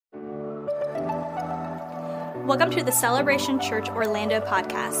Welcome to the Celebration Church Orlando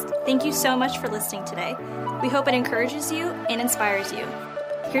podcast. Thank you so much for listening today. We hope it encourages you and inspires you.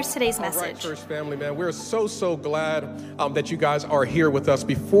 Here's today's message. All right, church family, man, we're so glad that you guys are here with us.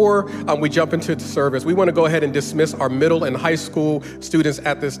 Before we jump into the service, we want to go ahead and dismiss our middle and high school students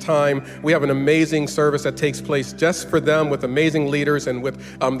at this time. We have an amazing service that takes place just for them with amazing leaders and with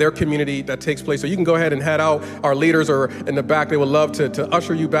their community that takes place. So you can go ahead and head out. Our leaders are in the back. They would love to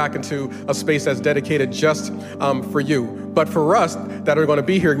usher you back into a space that's dedicated just for you. But for us that are going to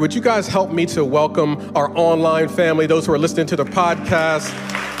be here, would you guys help me to welcome our online family, those who are listening to the podcast?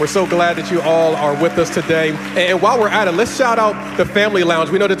 We're so glad that you all are with us today. And while we're at it, let's shout out the Family Lounge.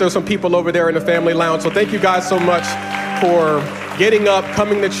 We know that there's some people over there in the Family Lounge. So thank you guys so much for getting up,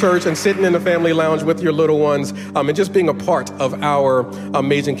 coming to church, and sitting in the Family Lounge with your little ones, and just being a part of our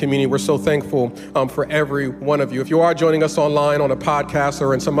amazing community. We're so thankful for every one of you. If you are joining us online on a podcast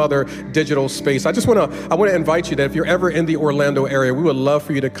or in some other digital space, I want to invite you that if you're ever in the Orlando area, we would love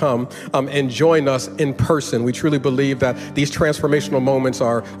for you to come and join us in person. We truly believe that these transformational moments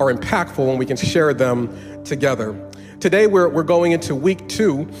are impactful when we can share them together. Today, we're going into week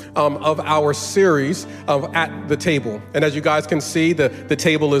 2 of our series of At the Table. And as you guys can see, the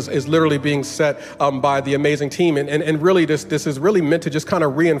table is literally being set by the amazing team. And really, this is really meant to just kind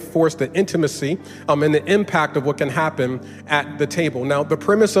of reinforce the intimacy and the impact of what can happen at the table. Now, the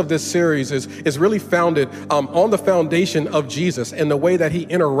premise of this series is really founded on the foundation of Jesus and the way that he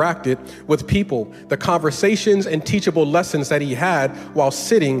interacted with people, the conversations and teachable lessons that he had while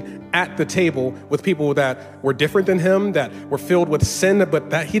sitting at the table with people that were different than him, that were filled with sin, but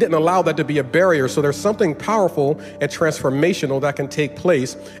that he didn't allow that to be a barrier. So there's something powerful and transformational that can take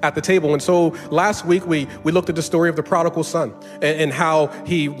place at the table. And so last week, we looked at the story of the prodigal son and how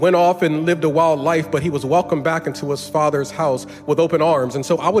he went off and lived a wild life, but he was welcomed back into his father's house with open arms. And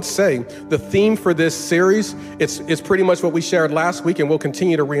so I would say the theme for this series, it's pretty much what we shared last week, and we'll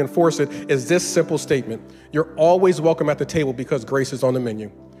continue to reinforce it, is this simple statement: you're always welcome at the table because grace is on the menu.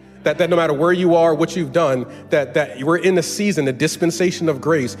 That no matter where you are, what you've done, that we're in the season, the dispensation of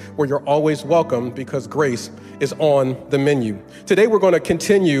grace, where you're always welcome because grace is on the menu. Today, we're going to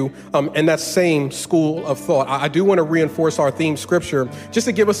continue in that same school of thought. I do want to reinforce our theme scripture just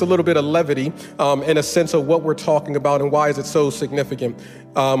to give us a little bit of levity and a sense of what we're talking about and why is it so significant.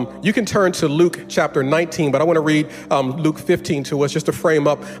 You can turn to Luke chapter 19, but I want to read Luke 15 to us just to frame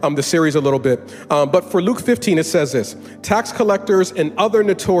up the series a little bit. But for Luke 15, it says this: tax collectors and other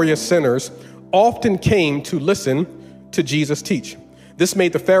notorious sinners often came to listen to Jesus teach. This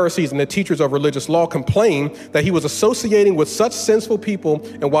made the Pharisees and the teachers of religious law complain that he was associating with such sinful people,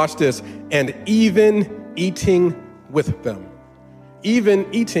 and watch this, and even eating with them. Even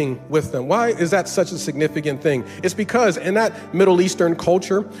eating with them. Why is that such a significant thing? It's because in that Middle Eastern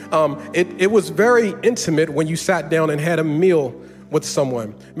culture, it was very intimate when you sat down and had a meal with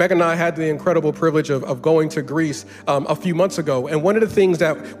someone. Meg and I had the incredible privilege of going to Greece a few months ago. And one of the things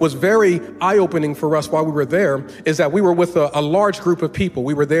that was very eye-opening for us while we were there is that we were with a large group of people.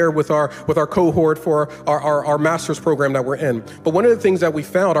 We were there with our cohort for our master's program that we're in. But one of the things that we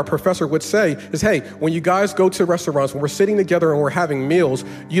found, our professor would say is, hey, when you guys go to restaurants, when we're sitting together and we're having meals,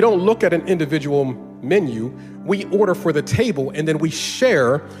 you don't look at an individual menu. We order for the table, and then we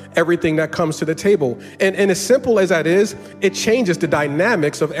share everything that comes to the table. And as simple as that is, it changes the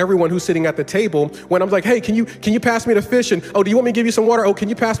dynamics of everyone who's sitting at the table. When I'm like, hey, can you pass me the fish? And, oh, do you want me to give you some water? Oh, can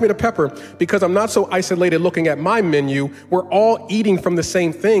you pass me the pepper? Because I'm not so isolated looking at my menu. We're all eating from the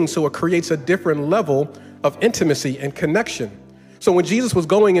same thing, so it creates a different level of intimacy and connection. So when Jesus was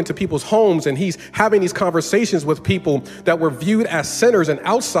going into people's homes and he's having these conversations with people that were viewed as sinners and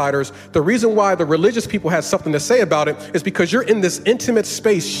outsiders, the reason why the religious people had something to say about it is because you're in this intimate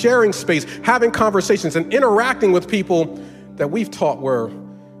space, sharing space, having conversations and interacting with people that we've taught were,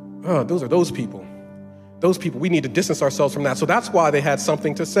 those are those people. Those people, we need to distance ourselves from that. So that's why they had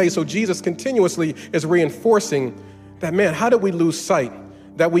something to say. So Jesus continuously is reinforcing that, man, how did we lose sight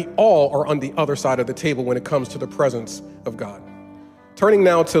that we all are on the other side of the table when it comes to the presence of God? Turning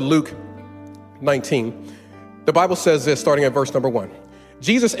now to Luke 19, the Bible says this, starting at verse number 1.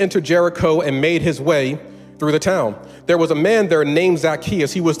 Jesus entered Jericho and made his way through the town. There was a man there named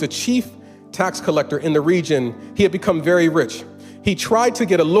Zacchaeus. He was the chief tax collector in the region. He had become very rich. He tried to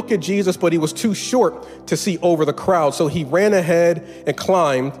get a look at Jesus, but he was too short to see over the crowd. So he ran ahead and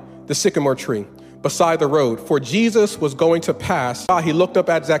climbed the sycamore tree beside the road. For Jesus was going to pass. He looked up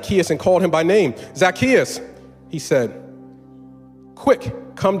at Zacchaeus and called him by name. Zacchaeus, he said, quick,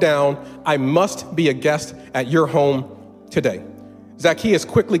 come down. I must be a guest at your home today. Zacchaeus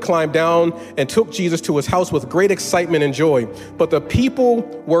quickly climbed down and took Jesus to his house with great excitement and joy. But the people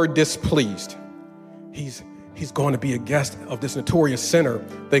were displeased. He's He's going to be a guest of this notorious sinner,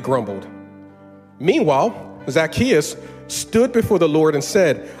 they grumbled. Meanwhile, Zacchaeus stood before the Lord and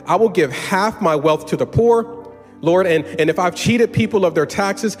said, I will give half my wealth to the poor, Lord, and if I've cheated people of their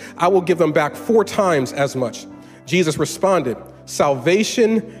taxes, I will give them back 4 times as much. Jesus responded,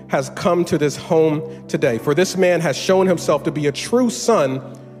 salvation has come to this home today, for this man has shown himself to be a true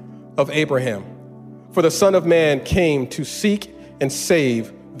son of Abraham. For the Son of Man came to seek and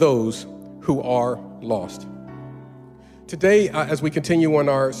save those who are lost. Today, as we continue on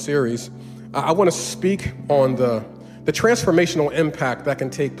our series, I want to speak on the transformational impact that can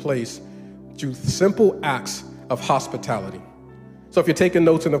take place through simple acts of hospitality. So if you're taking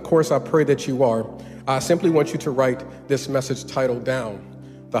notes, and of course I pray that you are, I simply want you to write this message title down,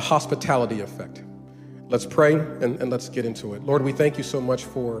 The Hospitality Effect. Let's pray and let's get into it. Lord, we thank you so much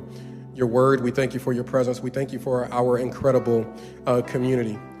for your word. We thank you for your presence. We thank you for our incredible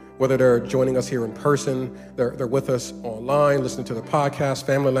community. Whether they're joining us here in person, they're with us online, listening to the podcast,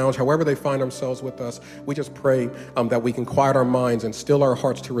 Family Lounge, however they find themselves with us, we just pray that we can quiet our minds and still our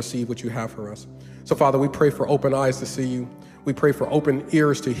hearts to receive what you have for us. So, Father, we pray for open eyes to see you. We pray for open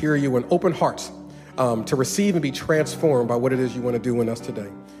ears to hear you and open hearts to receive and be transformed by what it is you want to do in us today.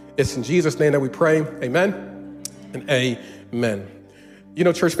 It's in Jesus' name that we pray. Amen and amen. You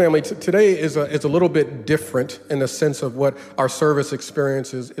know, church family, today is a little bit different in the sense of what our service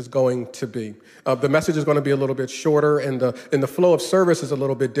experience is going to be. The message is going to be a little bit shorter, and the flow of service is a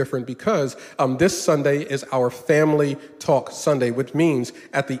little bit different because this Sunday is our Family Talk Sunday, which means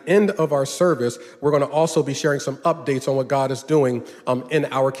at the end of our service, we're going to also be sharing some updates on what God is doing in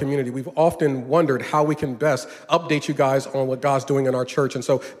our community. We've often wondered how we can best update you guys on what God's doing in our church. And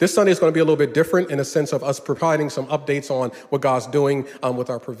so this Sunday is going to be a little bit different in the sense of us providing some updates on what God's doing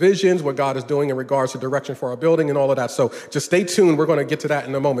with our provisions, what God is doing in regards to direction for our building and all of that. So just stay tuned. We're going to get to that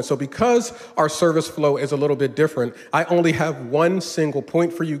in a moment. So because our service flow is a little bit different, I only have one single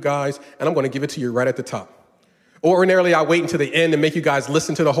point for you guys, and I'm going to give it to you right at the top. Ordinarily, I wait until the end and make you guys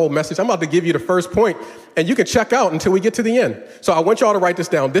listen to the whole message. I'm about to give you the first point, and you can check out until we get to the end. So I want y'all to write this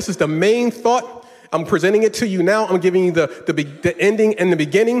down. This is the main thought. I'm presenting it to you now. I'm giving you the ending and the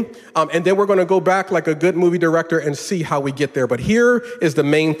beginning, and then we're going to go back like a good movie director and see how we get there. But here is the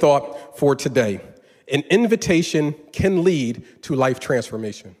main thought for today. An invitation can lead to life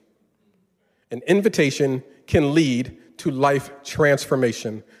transformation. An invitation can lead to life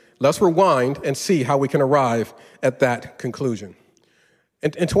transformation. Let's rewind and see how we can arrive at that conclusion.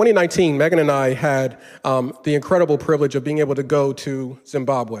 In 2019, Megan and I had the incredible privilege of being able to go to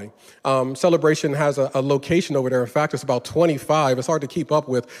Zimbabwe. Celebration has a location over there. In fact, it's about 25. It's hard to keep up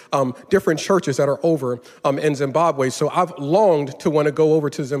with different churches that are over in Zimbabwe. So I've longed to want to go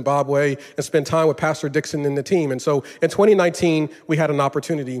over to Zimbabwe and spend time with Pastor Dixon and the team. And so in 2019, we had an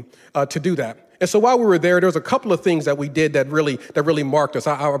opportunity to do that. And so while we were there was a couple of things that we did that really marked us.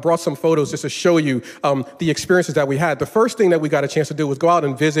 I brought some photos just to show you the experiences that we had. The first thing that we got a chance to do was go out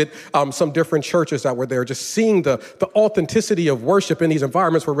and visit some different churches that were there. Just seeing the authenticity of worship in these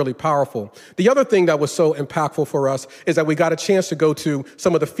environments were really powerful. The other thing that was so impactful for us is that we got a chance to go to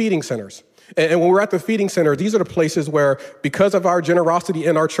some of the feeding centers. And when we're at the feeding center, these are the places where, because of our generosity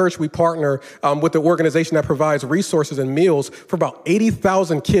in our church, we partner with the organization that provides resources and meals for about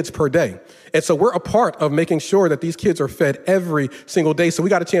 80,000 kids per day. And so we're a part of making sure that these kids are fed every single day. So we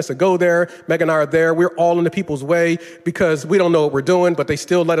got a chance to go there. Meg and I are there. We're all in the people's way because we don't know what we're doing, but they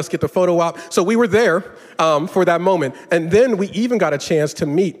still let us get the photo op. So we were there for that moment. And then we even got a chance to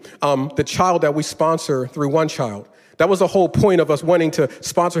meet the child that we sponsor through One Child. That was the whole point of us wanting to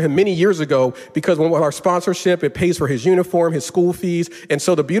sponsor him many years ago, because with our sponsorship, it pays for his uniform, his school fees. And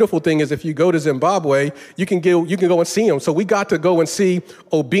so the beautiful thing is if you go to Zimbabwe, you can go and see him. So we got to go and see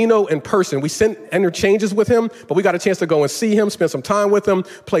Obino in person. We sent interchanges with him, but we got a chance to go and see him, spend some time with him,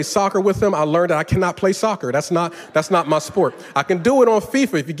 play soccer with him. I learned that I cannot play soccer. That's not my sport. I can do it on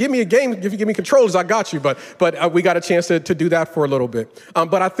FIFA. If you give me a game, if you give me controllers, I got you. But we got a chance to do that for a little bit.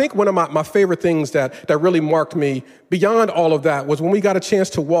 But I think one of my favorite things that really marked me beyond all of that was when we got a chance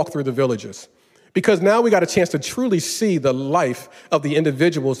to walk through the villages. Because now we got a chance to truly see the life of the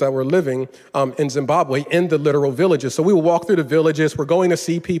individuals that were living in Zimbabwe in the literal villages. So we would walk through the villages. We're going to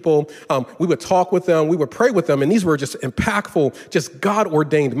see people. We would talk with them. We would pray with them. And these were just impactful, just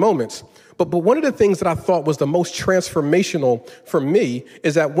God-ordained moments. But one of the things that I thought was the most transformational for me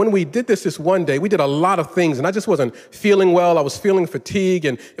is that when we did this one day, we did a lot of things, and I just wasn't feeling well. I was feeling fatigued,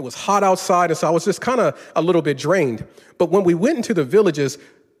 and it was hot outside, and so I was just kind of a little bit drained. But when we went into the villages,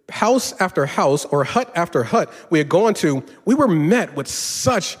 house after house or hut after hut we had gone to, we were met with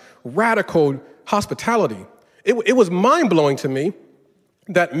such radical hospitality. It was mind-blowing to me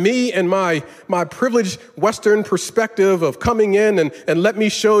that me and my privileged Western perspective of coming in and let me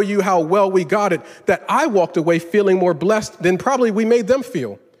show you how well we got it, that I walked away feeling more blessed than probably we made them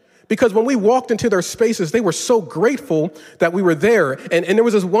feel. Because when we walked into their spaces, they were so grateful that we were there. And there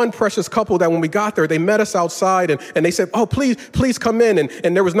was this one precious couple that when we got there, they met us outside and they said, oh, please come in.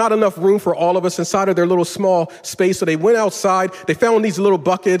 And there was not enough room for all of us inside of their little small space. So they went outside, they found these little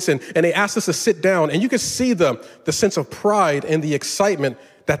buckets and they asked us to sit down. And you could see the sense of pride and the excitement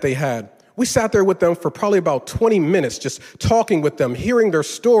that they had. We sat there with them for probably about 20 minutes, just talking with them, hearing their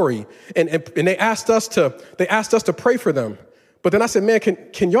story. And they asked us to pray for them. But then I said, man,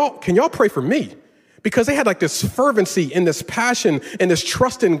 can y'all pray for me? Because they had like this fervency and this passion and this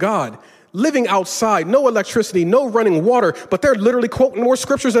trust in God, living outside, no electricity, no running water, but they're literally quoting more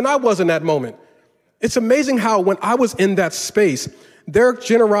scriptures than I was in that moment. It's amazing how when I was in that space, their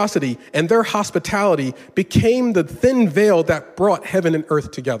generosity and their hospitality became the thin veil that brought heaven and earth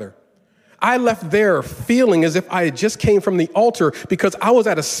together. I left there feeling as if I had just came from the altar because I was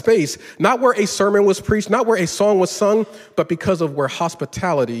at a space, not where a sermon was preached, not where a song was sung, but because of where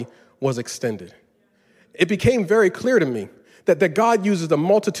hospitality was extended. It became very clear to me that God uses a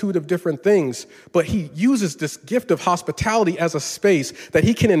multitude of different things, but he uses this gift of hospitality as a space that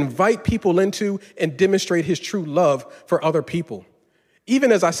he can invite people into and demonstrate his true love for other people.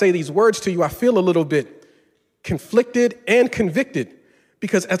 Even as I say these words to you, I feel a little bit conflicted and convicted.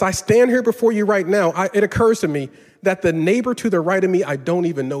 Because as I stand here before you right now, it occurs to me that the neighbor to the right of me, I don't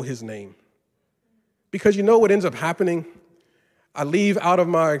even know his name. Because you know what ends up happening? I leave out of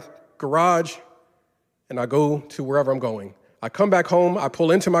my garage and I go to wherever I'm going. I come back home, I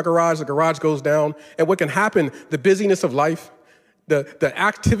pull into my garage, the garage goes down. And what can happen, the busyness of life, the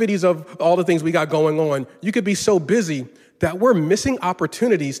activities of all the things we got going on, you could be so busy that we're missing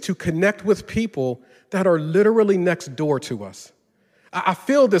opportunities to connect with people that are literally next door to us. I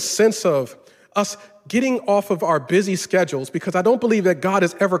feel this sense of us getting off of our busy schedules because I don't believe that God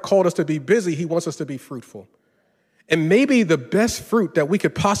has ever called us to be busy. He wants us to be fruitful. And maybe the best fruit that we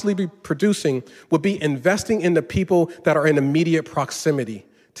could possibly be producing would be investing in the people that are in immediate proximity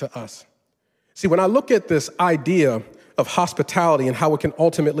to us. See, when I look at this idea of hospitality and how it can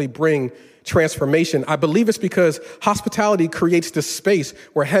ultimately bring transformation, I believe it's because hospitality creates this space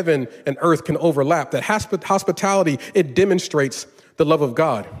where heaven and earth can overlap. That hospitality, it demonstrates the love of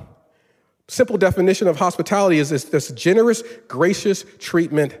God. Simple definition of hospitality is this generous, gracious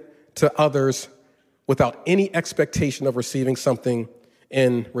treatment to others without any expectation of receiving something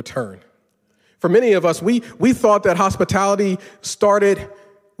in return. For many of us, we thought that hospitality started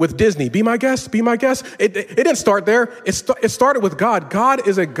with Disney. Be my guest, be my guest. It didn't start there. It started with God. God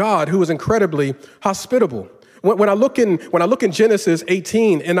is a God who is incredibly hospitable. When I look in Genesis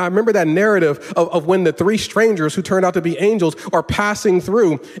 18, and I remember that narrative of when the three strangers who turned out to be angels are passing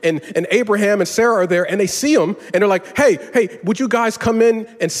through, and Abraham and Sarah are there, and they see them, and they're like, hey, would you guys come in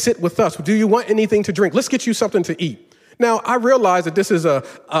and sit with us? Do you want anything to drink? Let's get you something to eat. Now, I realize that this is a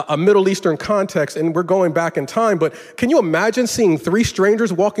Middle Eastern context, and we're going back in time, but can you imagine seeing three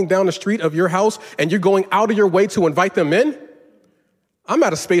strangers walking down the street of your house, and you're going out of your way to invite them in? I'm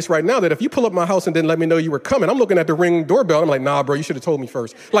at a space right now that if you pull up my house and didn't let me know you were coming, I'm looking at the Ring doorbell. I'm like, nah, bro, you should have told me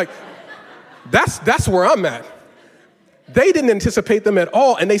first. Like, that's where I'm at. They didn't anticipate them at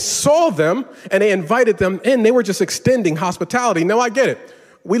all, and they saw them, and they invited them in. They were just extending hospitality. Now, I get it.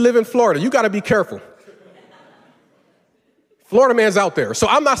 We live in Florida. You got to be careful. Florida man's out there. So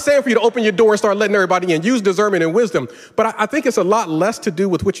I'm not saying for you to open your door and start letting everybody in. Use discernment and wisdom. But I think it's a lot less to do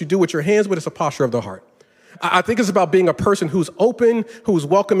with what you do with your hands, but it's a posture of the heart. I think it's about being a person who's open, who's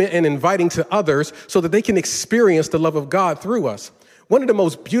welcoming and inviting to others so that they can experience the love of God through us. One of the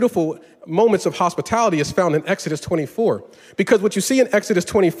most beautiful moments of hospitality is found in Exodus 24. Because what you see in Exodus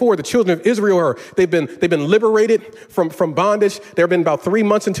 24, the children of Israel they've been liberated from bondage. They've been about 3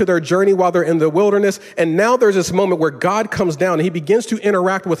 months into their journey while they're in the wilderness. And now there's this moment where God comes down and he begins to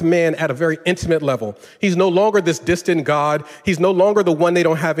interact with man at a very intimate level. He's no longer this distant God. He's no longer the one they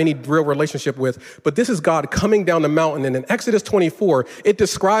don't have any real relationship with. But this is God coming down the mountain. And in Exodus 24, it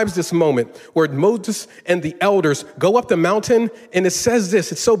describes this moment where Moses and the elders go up the mountain. And it says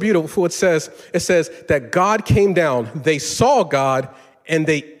this, it's so beautiful. It says that God came down, they saw God, and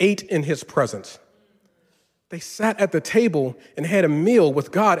they ate in his presence. They sat at the table and had a meal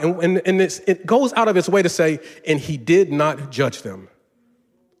with God. And it goes out of its way to say, and he did not judge them.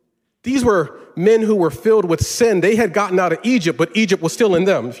 These were men who were filled with sin. They had gotten out of Egypt, but Egypt was still in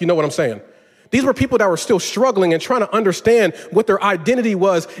them, if you know what I'm saying. These were people that were still struggling and trying to understand what their identity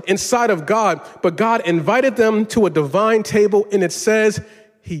was inside of God. But God invited them to a divine table, and it says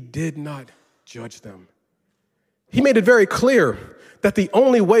he did not judge them. He made it very clear that the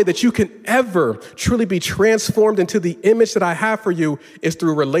only way that you can ever truly be transformed into the image that I have for you is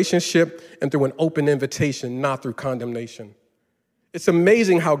through relationship and through an open invitation, not through condemnation. It's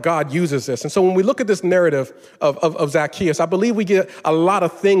amazing how God uses this. And so when we look at this narrative of Zacchaeus, I believe we get a lot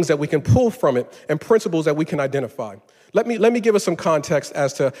of things that we can pull from it and principles that we can identify. Let me give us some context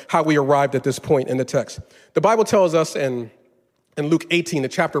as to how we arrived at this point in the text. The Bible tells us in Luke 18, the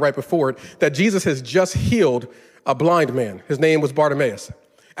chapter right before it, that Jesus has just healed a blind man. His name was Bartimaeus.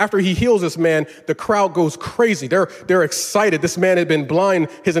 After he heals this man, the crowd goes crazy. They're excited. This man had been blind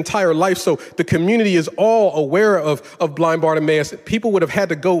his entire life, so the community is all aware of blind Bartimaeus. People would have had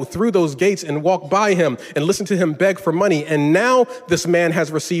to go through those gates and walk by him and listen to him beg for money. And now this man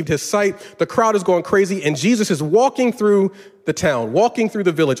has received his sight. The crowd is going crazy, and Jesus is walking through the town, walking through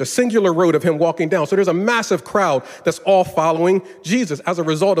the village, a singular road of him walking down. So there's a massive crowd that's all following Jesus as a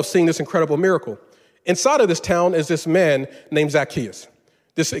result of seeing this incredible miracle. Inside of this town is this man named Zacchaeus,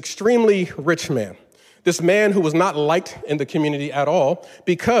 this extremely rich man, this man who was not liked in the community at all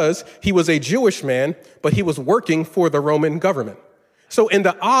because he was a Jewish man, but he was working for the Roman government. So in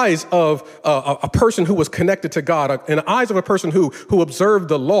the eyes of a person who was connected to God, in the eyes of a person who observed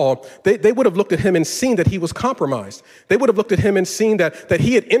the law, they would have looked at him and seen that he was compromised. They would have looked at him and seen that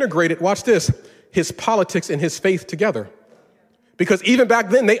he had integrated, watch this, his politics and his faith together. Because even back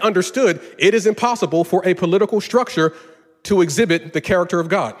then, they understood it is impossible for a political structure to exhibit the character of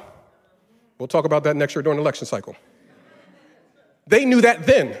God. We'll talk about that next year during the election cycle. They knew that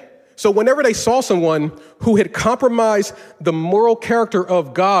then. So whenever they saw someone who had compromised the moral character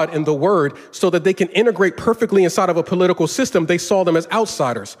of God and the word so that they can integrate perfectly inside of a political system, they saw them as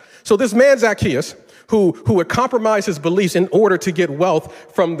outsiders. So this man, Zacchaeus, who had compromised his beliefs in order to get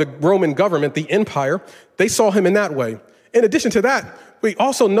wealth from the Roman government, the empire, they saw him in that way. In addition to that, we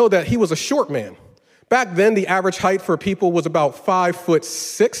also know that he was a short man. Back then, the average height for people was about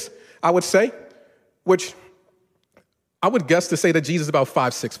 5'6", I would say, which I would guess to say that Jesus is about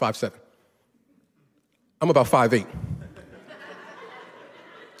 5'6", 5'7". I'm about 5'8".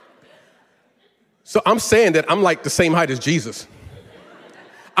 So I'm saying that I'm like the same height as Jesus.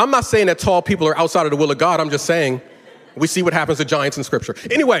 I'm not saying that tall people are outside of the will of God. I'm just saying we see what happens to giants in Scripture.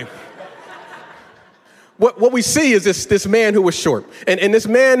 Anyway, what we see is this man who was short and this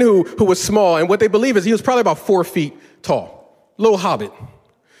man who was small. And what they believe is he was probably about 4 feet tall, little hobbit.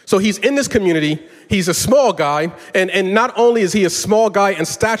 So he's in this community. He's a small guy. And not only is he a small guy in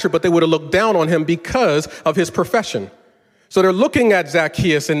stature, but they would have looked down on him because of his profession. So they're looking at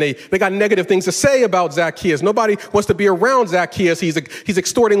Zacchaeus and they got negative things to say about Zacchaeus. Nobody wants to be around Zacchaeus. He's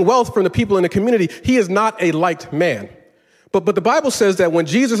extorting wealth from the people in the community. He is not a liked man. But the Bible says that when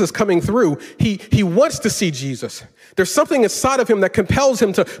Jesus is coming through, he wants to see Jesus. There's something inside of him that compels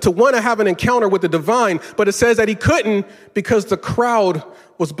him to want to have an encounter with the divine, but it says that he couldn't because the crowd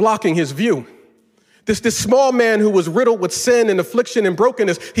was blocking his view. This small man who was riddled with sin and affliction and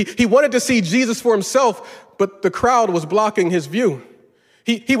brokenness, he wanted to see Jesus for himself, but the crowd was blocking his view.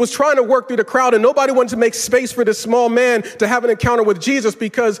 He was trying to work through the crowd, and nobody wanted to make space for this small man to have an encounter with Jesus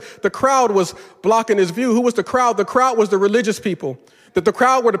because the crowd was blocking his view. Who was the crowd? The crowd was the religious people. The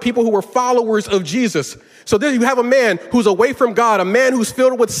crowd were the people who were followers of Jesus. So there you have a man who's away from God, a man who's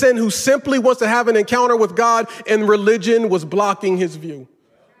filled with sin, who simply wants to have an encounter with God, and religion was blocking his view.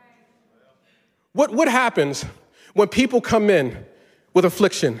 What happens when people come in with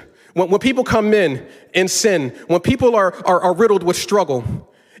affliction? When people come in sin, when people are riddled with struggle,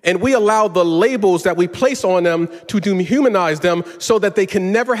 and we allow the labels that we place on them to dehumanize them so that they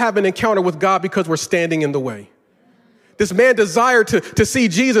can never have an encounter with God because we're standing in the way. This man desired to see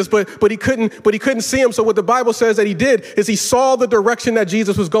Jesus, but he couldn't see him. So what the Bible says that he did is he saw the direction that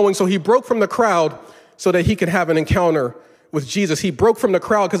Jesus was going. So he broke from the crowd so that he could have an encounter with Jesus. He broke from the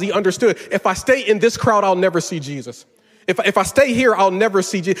crowd because he understood, if I stay in this crowd, I'll never see Jesus. If I stay here, I'll never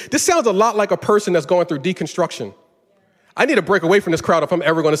see Jesus. This sounds a lot like a person that's going through deconstruction. I need to break away from this crowd if I'm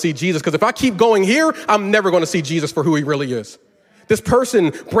ever going to see Jesus, because if I keep going here, I'm never going to see Jesus for who he really is. This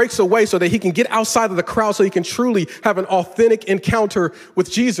person breaks away so that he can get outside of the crowd so he can truly have an authentic encounter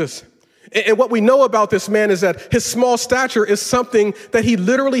with Jesus. And what we know about this man is that his small stature is something that he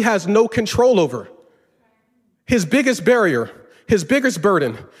literally has no control over. His biggest barrier, his biggest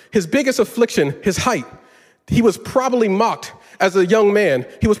burden, his biggest affliction, his height. He was probably mocked as a young man.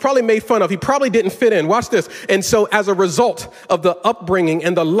 He was probably made fun of. He probably didn't fit in. Watch this. And so as a result of the upbringing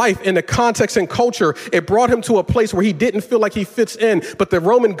and the life and the context and culture, it brought him to a place where he didn't feel like he fits in, but the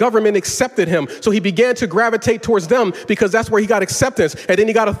Roman government accepted him. So he began to gravitate towards them because that's where he got acceptance. And then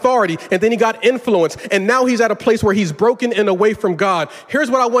he got authority, and then he got influence. And now he's at a place where he's broken and away from God. Here's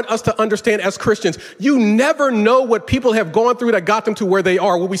what I want us to understand as Christians. You never know what people have gone through that got them to where they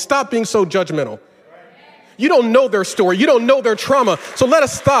are. Will we stop being so judgmental? You don't know their story. You don't know their trauma. So let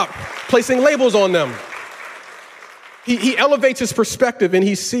us stop placing labels on them. He elevates his perspective and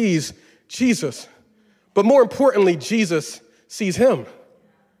he sees Jesus. But more importantly, Jesus sees him.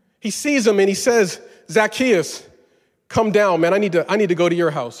 He sees him and he says, Zacchaeus, come down, man. I need to go to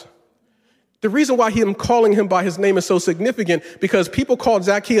your house. The reason why him calling him by his name is so significant because people called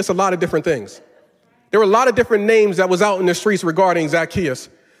Zacchaeus a lot of different things. There were a lot of different names that was out in the streets regarding Zacchaeus.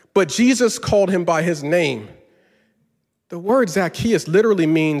 But Jesus called him by his name. The word Zacchaeus literally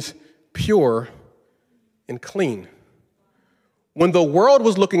means pure and clean. When the world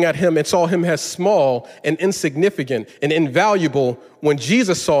was looking at him and saw him as small and insignificant and invaluable, when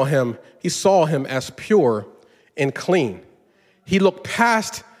Jesus saw him, he saw him as pure and clean. He looked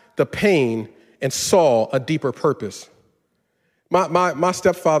past the pain and saw a deeper purpose. My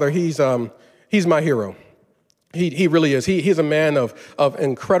stepfather, he's my hero. He really is. He's a man of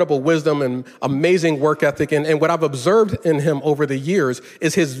incredible wisdom and amazing work ethic. And what I've observed in him over the years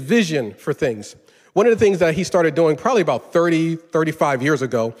is his vision for things. One of the things that he started doing probably about 35 years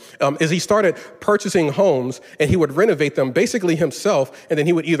ago is he started purchasing homes and he would renovate them basically himself. And then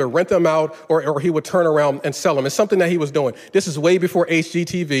he would either rent them out or he would turn around and sell them. It's something that he was doing. This is way before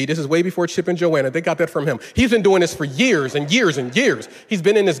HGTV. This is way before Chip and Joanna. They got that from him. He's been doing this for years and years and years. He's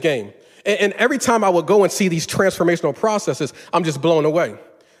been in this game. And every time I would go and see these transformational processes, I'm just blown away.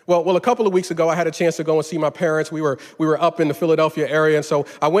 Well, a couple of weeks ago, I had a chance to go and see my parents. We were up in the Philadelphia area, and so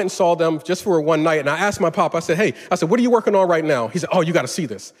I went and saw them just for one night. And I asked my pop, I said, what are you working on right now? He said, oh, you got to see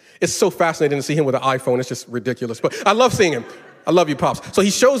this. It's so fascinating to see him with an iPhone. It's just ridiculous. But I love seeing him. I love you, Pops. So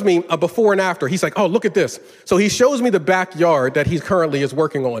he shows me a before and after. He's like, oh, look at this. So he shows me the backyard that he currently is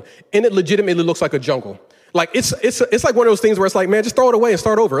working on, and it legitimately looks like a jungle. Like it's like one of those things where it's like, man, just throw it away and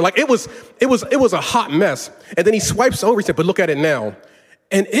start over. Like it was a hot mess. And then he swipes over, he said, but look at it now.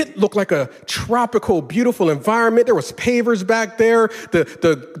 And it looked like a tropical, beautiful environment. There was pavers back there.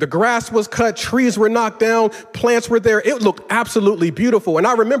 The grass was cut. Trees were knocked down. Plants were there. It looked absolutely beautiful. And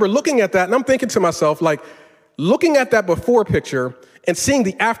I remember looking at that and I'm thinking to myself, like, looking at that before picture and seeing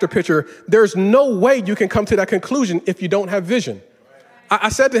the after picture, there's no way you can come to that conclusion if you don't have vision. I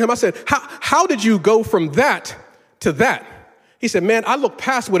said to him, how did you go from that to that? He said, man, I looked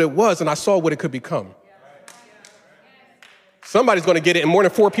past what it was and I saw what it could become. Somebody's going to get it, and more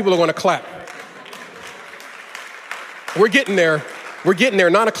than 4 people are going to clap. We're getting there.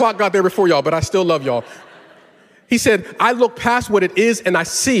 9 o'clock got there before y'all, but I still love y'all. He said, I look past what it is, and I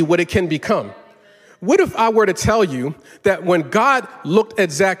see what it can become. What if I were to tell you that when God looked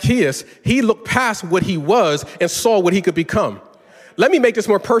at Zacchaeus, he looked past what he was and saw what he could become? Let me make this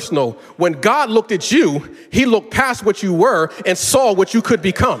more personal. When God looked at you, he looked past what you were and saw what you could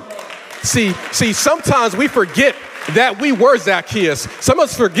become. See, sometimes we forget that we were Zacchaeus. Some of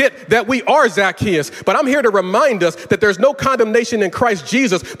us forget that we are Zacchaeus. But I'm here to remind us that there's no condemnation in Christ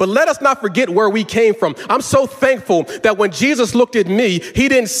Jesus. But let us not forget where we came from. I'm so thankful that when Jesus looked at me, he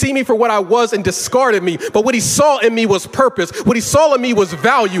didn't see me for what I was and discarded me. But what he saw in me was purpose. What he saw in me was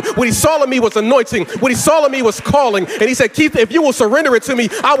value. What he saw in me was anointing. What he saw in me was calling. And he said, Keith, if you will surrender it to me,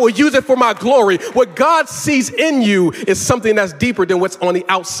 I will use it for my glory. What God sees in you is something that's deeper than what's on the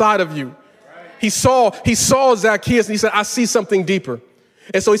outside of you. He saw Zacchaeus and he said, I see something deeper.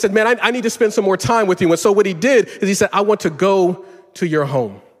 And so he said, man, I need to spend some more time with you. And so what he did is he said, I want to go to your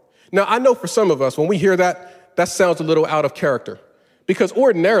home. Now, I know for some of us, when we hear that, that sounds a little out of character because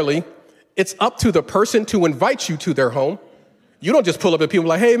ordinarily it's up to the person to invite you to their home. You don't just pull up at people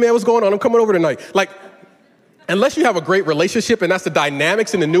like, hey, man, what's going on? I'm coming over tonight. Like, unless you have a great relationship and that's the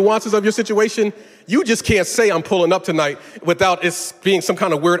dynamics and the nuances of your situation, you just can't say I'm pulling up tonight without it being some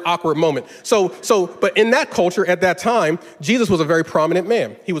kind of weird, awkward moment. But in that culture at that time, Jesus was a very prominent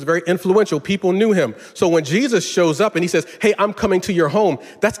man. He was very influential. People knew him. So when Jesus shows up and he says, hey, I'm coming to your home,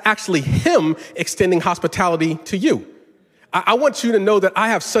 that's actually him extending hospitality to you. I want you to know that I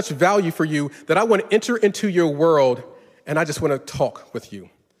have such value for you that I want to enter into your world and I just want to talk with you.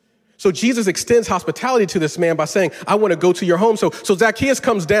 So Jesus extends hospitality to this man by saying, I want to go to your home. So Zacchaeus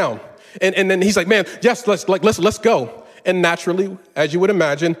comes down and then he's like, man, yes, let's go. And naturally, as you would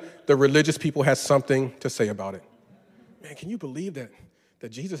imagine, the religious people had something to say about it. Man, can you believe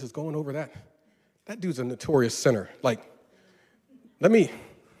that Jesus is going over that? That dude's a notorious sinner. Like,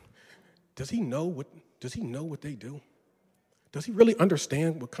 does he know what they do? Does he really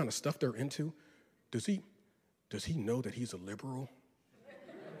understand what kind of stuff they're into? Does he know that he's a liberal?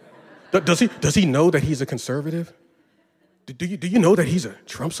 Does he know that he's a conservative? Do you know that he's a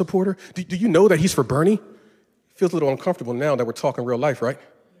Trump supporter? Do you know that he's for Bernie? Feels a little uncomfortable now that we're talking real life, right?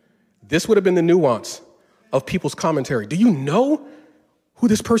 This would have been the nuance of people's commentary. Do you know who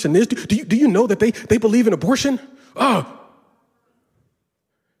this person is? Do you know that they believe in abortion?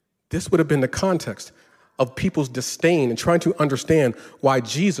 This would have been the context of people's disdain and trying to understand why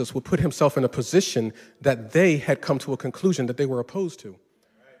Jesus would put himself in a position that they had come to a conclusion that they were opposed to.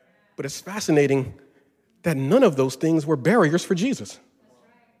 But it's fascinating that none of those things were barriers for Jesus.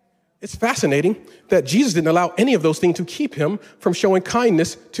 It's fascinating that Jesus didn't allow any of those things to keep him from showing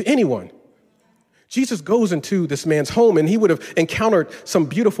kindness to anyone. Jesus goes into this man's home, and he would have encountered some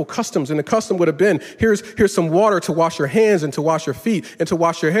beautiful customs, and the custom would have been, here's some water to wash your hands and to wash your feet and to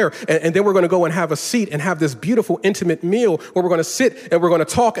wash your hair, and then we're going to go and have a seat and have this beautiful, intimate meal where we're going to sit and we're going to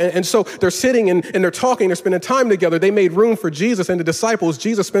talk. And so they're sitting and they're talking, they're spending time together. They made room for Jesus and the disciples.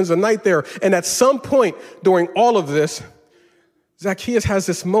 Jesus spends the night there, and at some point during all of this, Zacchaeus has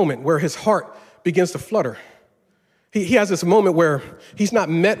this moment where his heart begins to flutter. He has this moment where he's not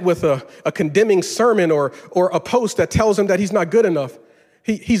met with a condemning sermon or a post that tells him that he's not good enough.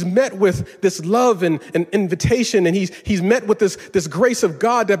 He's met with this love and invitation, and he's met with this grace of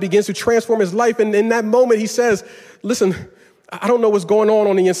God that begins to transform his life. And in that moment, he says, listen, I don't know what's going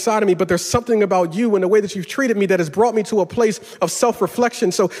on the inside of me, but there's something about you and the way that you've treated me that has brought me to a place of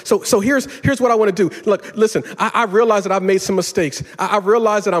self-reflection. So here's what I want to do. Look, listen, I realize that I've made some mistakes. I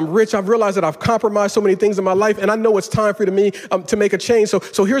realize that I'm rich. I've realized that I've compromised so many things in my life, and I know it's time for me to make a change.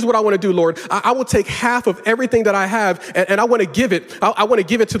 So here's what I want to do, Lord. I will take half of everything that I have, and I want to give it. I want to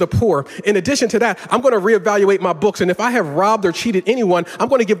give it to the poor. In addition to that, I'm going to reevaluate my books, and if I have robbed or cheated anyone, I'm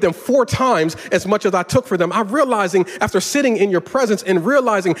going to give them 4 times as much as I took for them. I'm realizing after sitting in your presence and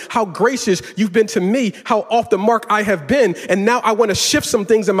realizing how gracious you've been to me, how off the mark I have been. And now I want to shift some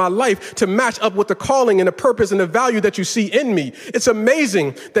things in my life to match up with the calling and the purpose and the value that you see in me. It's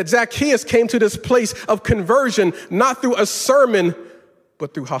amazing that Zacchaeus came to this place of conversion, not through a sermon,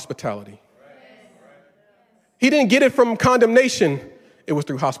 but through hospitality. He didn't get it from condemnation. It was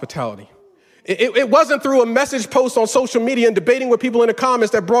through hospitality. It wasn't through a message post on social media and debating with people in the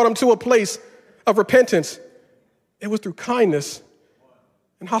comments that brought him to a place of repentance. It was through kindness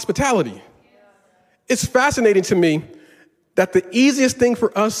and hospitality. It's fascinating to me that the easiest thing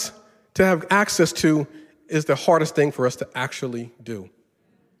for us to have access to is the hardest thing for us to actually do.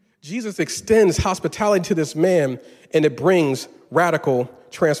 Jesus extends hospitality to this man, and it brings radical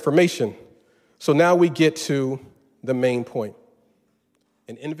transformation. So now we get to the main point.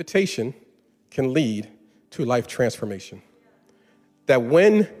 An invitation can lead to life transformation. That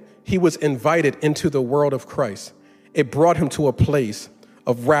when he was invited into the world of Christ, it brought him to a place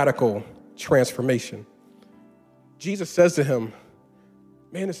of radical transformation. Jesus says to him,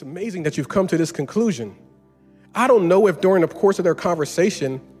 man, it's amazing that you've come to this conclusion. I don't know if during the course of their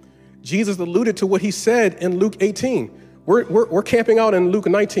conversation, Jesus alluded to what he said in Luke 18. We're camping out in Luke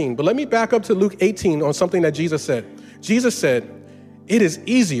 19, but let me back up to Luke 18 on something that Jesus said. Jesus said, it is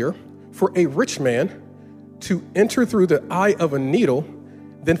easier for a rich man to enter through the eye of a needle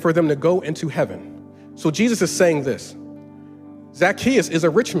than for them to go into heaven. So Jesus is saying this. Zacchaeus is a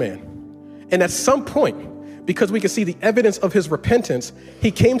rich man. And at some point, because we can see the evidence of his repentance,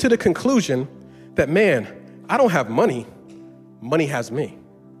 he came to the conclusion that, man, I don't have money. Money has me.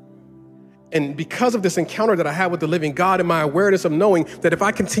 And because of this encounter that I had with the living God and my awareness of knowing that if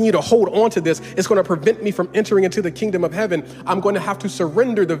I continue to hold on to this, it's going to prevent me from entering into the kingdom of heaven, I'm going to have to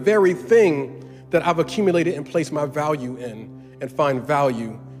surrender the very thing that I've accumulated and placed my value in and find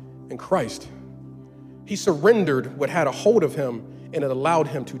value in Christ. He surrendered what had a hold of him, and it allowed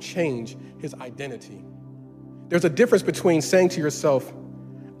him to change his identity. There's a difference between saying to yourself,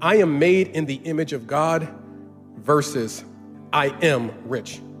 I am made in the image of God versus I am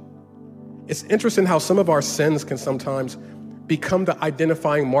rich. It's interesting how some of our sins can sometimes become the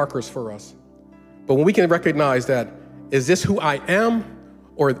identifying markers for us. But when we can recognize that, is this who I am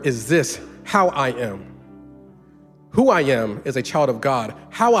or is this how I am? Who I am is a child of God.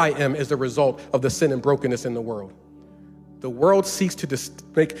 How I am is the result of the sin and brokenness in the world. The world seeks to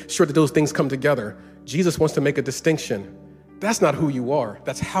make sure that those things come together. Jesus wants to make a distinction. That's not who you are.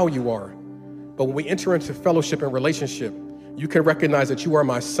 That's how you are. But when we enter into fellowship and relationship, you can recognize that you are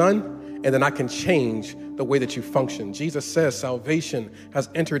my son, and then I can change the way that you function. Jesus says salvation has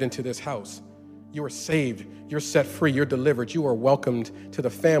entered into this house. You are saved. You're set free. You're delivered. You are welcomed to the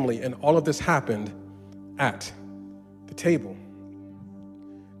family. And all of this happened at the table.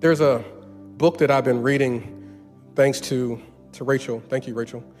 There's a book that I've been reading, thanks to Rachel. Thank you,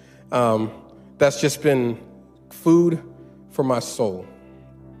 Rachel. That's just been food for my soul.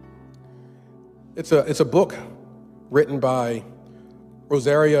 It's a book written by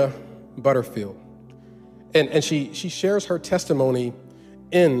Rosaria Butterfield. And she shares her testimony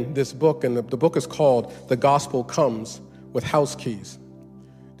in this book, and the book is called The Gospel Comes with House Keys.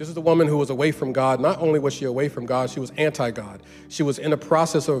 This is a woman who was away from God. Not only was she away from God, she was anti-God. She was in the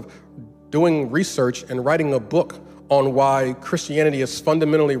process of doing research and writing a book on why Christianity is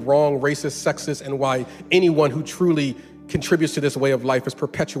fundamentally wrong, racist, sexist, and why anyone who truly contributes to this way of life is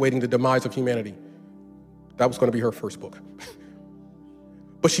perpetuating the demise of humanity. That was going to be her first book.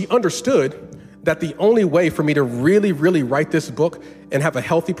 But she understood that the only way for me to really, really write this book and have a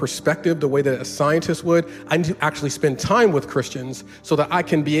healthy perspective the way that a scientist would, I need to actually spend time with Christians so that I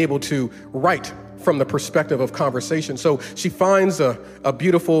can be able to write from the perspective of conversation. So she finds a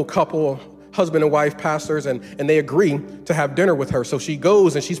beautiful couple, husband and wife, pastors, and they agree to have dinner with her. So she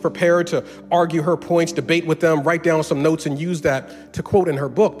goes and she's prepared to argue her points, debate with them, write down some notes and use that to quote in her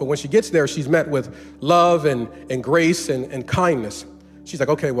book. But when she gets there, she's met with love and grace and kindness. She's like,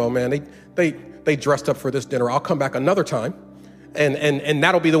 okay, well, man, they dressed up for this dinner. I'll come back another time. And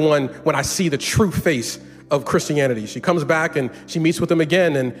that'll be the one when I see the true face of Christianity. She comes back and she meets with them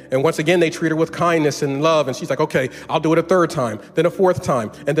again. And once again, they treat her with kindness and love. And she's like, okay, I'll do it a third time, then a fourth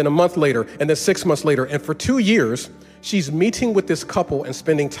time, and then a month later, and then 6 months later. And for 2 years, she's meeting with this couple and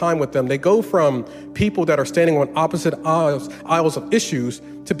spending time with them. They go from people that are standing on opposite aisles of issues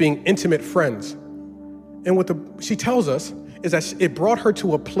to being intimate friends. And what she tells us is that it brought her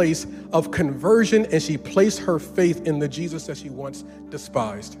to a place of conversion, and she placed her faith in the Jesus that she once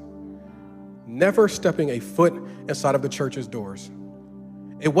despised, never stepping a foot inside of the church's doors.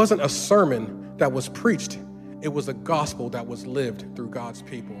 It wasn't a sermon that was preached. It was a gospel that was lived through God's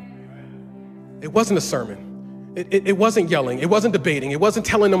people. It wasn't a sermon. It wasn't yelling. It wasn't debating. It wasn't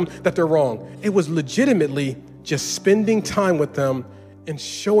telling them that they're wrong. It was legitimately just spending time with them and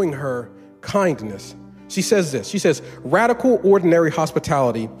showing her kindness. She says this, she says, radical ordinary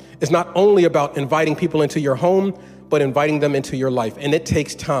hospitality is not only about inviting people into your home, but inviting them into your life. And it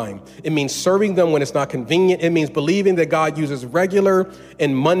takes time. It means serving them when it's not convenient. It means believing that God uses regular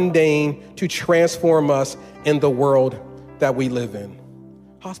and mundane to transform us in the world that we live in.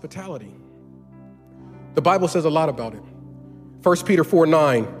 Hospitality. The Bible says a lot about it. 1 Peter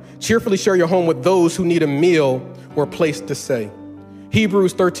 4:9, cheerfully share your home with those who need a meal or a place to stay.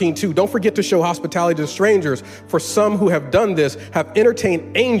 Hebrews 13:2, don't forget to show hospitality to strangers, for some who have done this have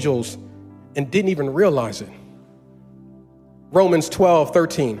entertained angels and didn't even realize it. Romans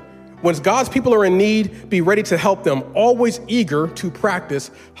 12:13, when God's people are in need, be ready to help them, always eager to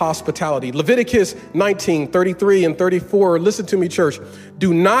practice hospitality. Leviticus 19:33 and 34, listen to me, church.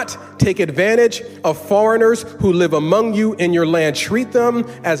 Do not take advantage of foreigners who live among you in your land. Treat them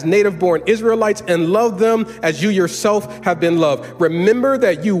as native-born Israelites and love them as you yourself have been loved. Remember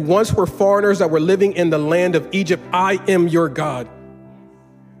that you once were foreigners that were living in the land of Egypt. I am your God.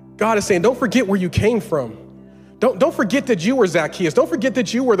 God is saying, don't forget where you came from. Don't forget that you were Zacchaeus. Don't forget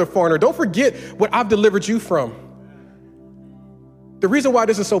that you were the foreigner. Don't forget what I've delivered you from. The reason why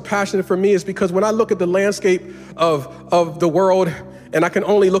this is so passionate for me is because when I look at the landscape of the world, and I can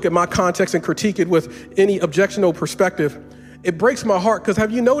only look at my context and critique it with any objectionable perspective, it breaks my heart, because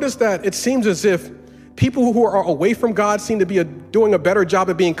have you noticed that it seems as if people who are away from God seem to be doing a better job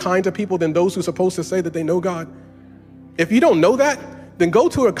at being kind to people than those who are supposed to say that they know God? If you don't know that, then go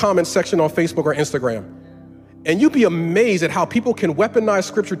to a comment section on Facebook or Instagram. And you'd be amazed at how people can weaponize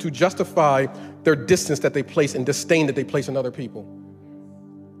scripture to justify their distance that they place and disdain that they place in other people.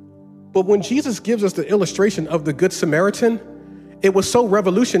 But when Jesus gives us the illustration of the Good Samaritan, it was so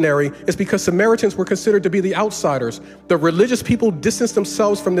revolutionary. It's because Samaritans were considered to be the outsiders. The religious people distanced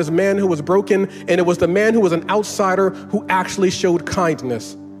themselves from this man who was broken, and it was the man who was an outsider who actually showed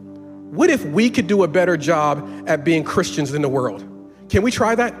kindness. What if we could do a better job at being Christians in the world? Can we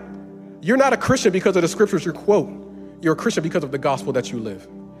try that? You're not a Christian because of the scriptures you quote. You're a Christian because of the gospel that you live.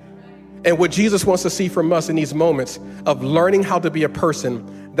 And what Jesus wants to see from us in these moments of learning how to be a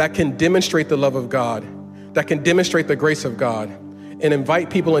person that can demonstrate the love of God, that can demonstrate the grace of God, and invite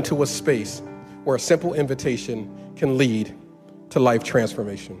people into a space where a simple invitation can lead to life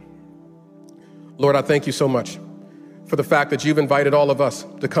transformation. Lord, I thank you so much for the fact that you've invited all of us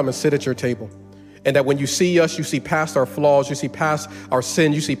to come and sit at your table. And that when you see us, you see past our flaws, you see past our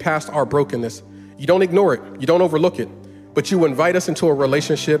sin, you see past our brokenness. You don't ignore it, you don't overlook it, but you invite us into a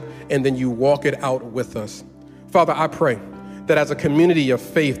relationship and then you walk it out with us. Father, I pray that as a community of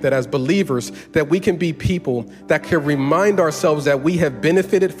faith, that as believers, that we can be people that can remind ourselves that we have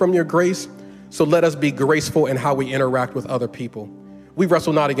benefited from your grace. So let us be graceful in how we interact with other people. We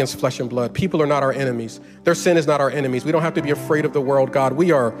wrestle not against flesh and blood. People are not our enemies. Their sin is not our enemies. We don't have to be afraid of the world, God.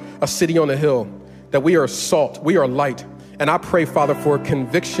 We are a city on a hill, that we are salt, we are light. And I pray, Father, for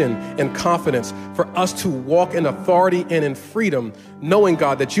conviction and confidence for us to walk in authority and in freedom, knowing,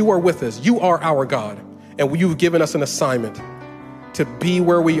 God, that you are with us. You are our God. And you've given us an assignment to be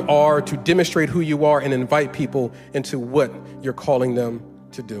where we are, to demonstrate who you are, and invite people into what you're calling them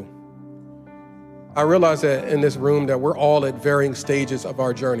to do. I realize that in this room that we're all at varying stages of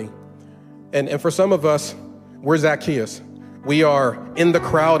our journey. And for some of us, we're Zacchaeus. We are in the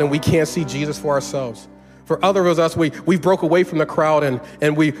crowd and we can't see Jesus for ourselves. For others of us, we broke away from the crowd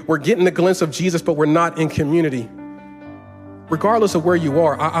and we're getting a glimpse of Jesus, but we're not in community. Regardless of where you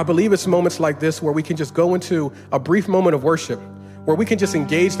are, I believe it's moments like this where we can just go into a brief moment of worship, where we can just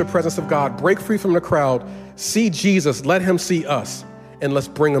engage the presence of God, break free from the crowd, see Jesus, let him see us, and let's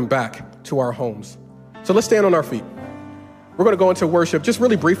bring him back to our homes. So let's stand on our feet. We're going to go into worship just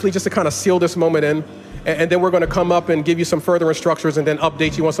really briefly, just to kind of seal this moment in. And then we're going to come up and give you some further instructions and then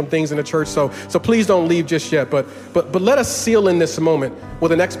update you on some things in the church. So please don't leave just yet. But let us seal in this moment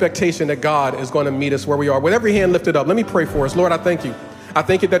with an expectation that God is going to meet us where we are. With every hand lifted up, let me pray for us. Lord, I thank you. I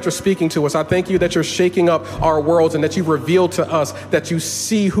thank you that you're speaking to us. I thank you that you're shaking up our worlds and that you've revealed to us that you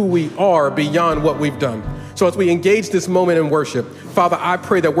see who we are beyond what we've done. So as we engage this moment in worship, Father, I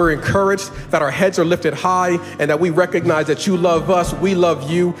pray that we're encouraged, that our heads are lifted high, and that we recognize that you love us, we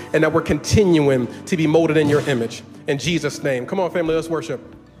love you, and that we're continuing to be molded in your image. In Jesus' name. Come on, family, let's worship.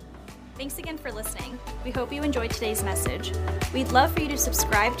 Thanks again for listening. We hope you enjoyed today's message. We'd love for you to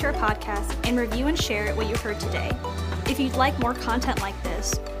subscribe to our podcast and review and share what you heard today. If you'd like more content like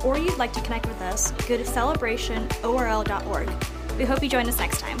this, or you'd like to connect with us, go to celebrationorl.org. We hope you join us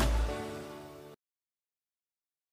next time.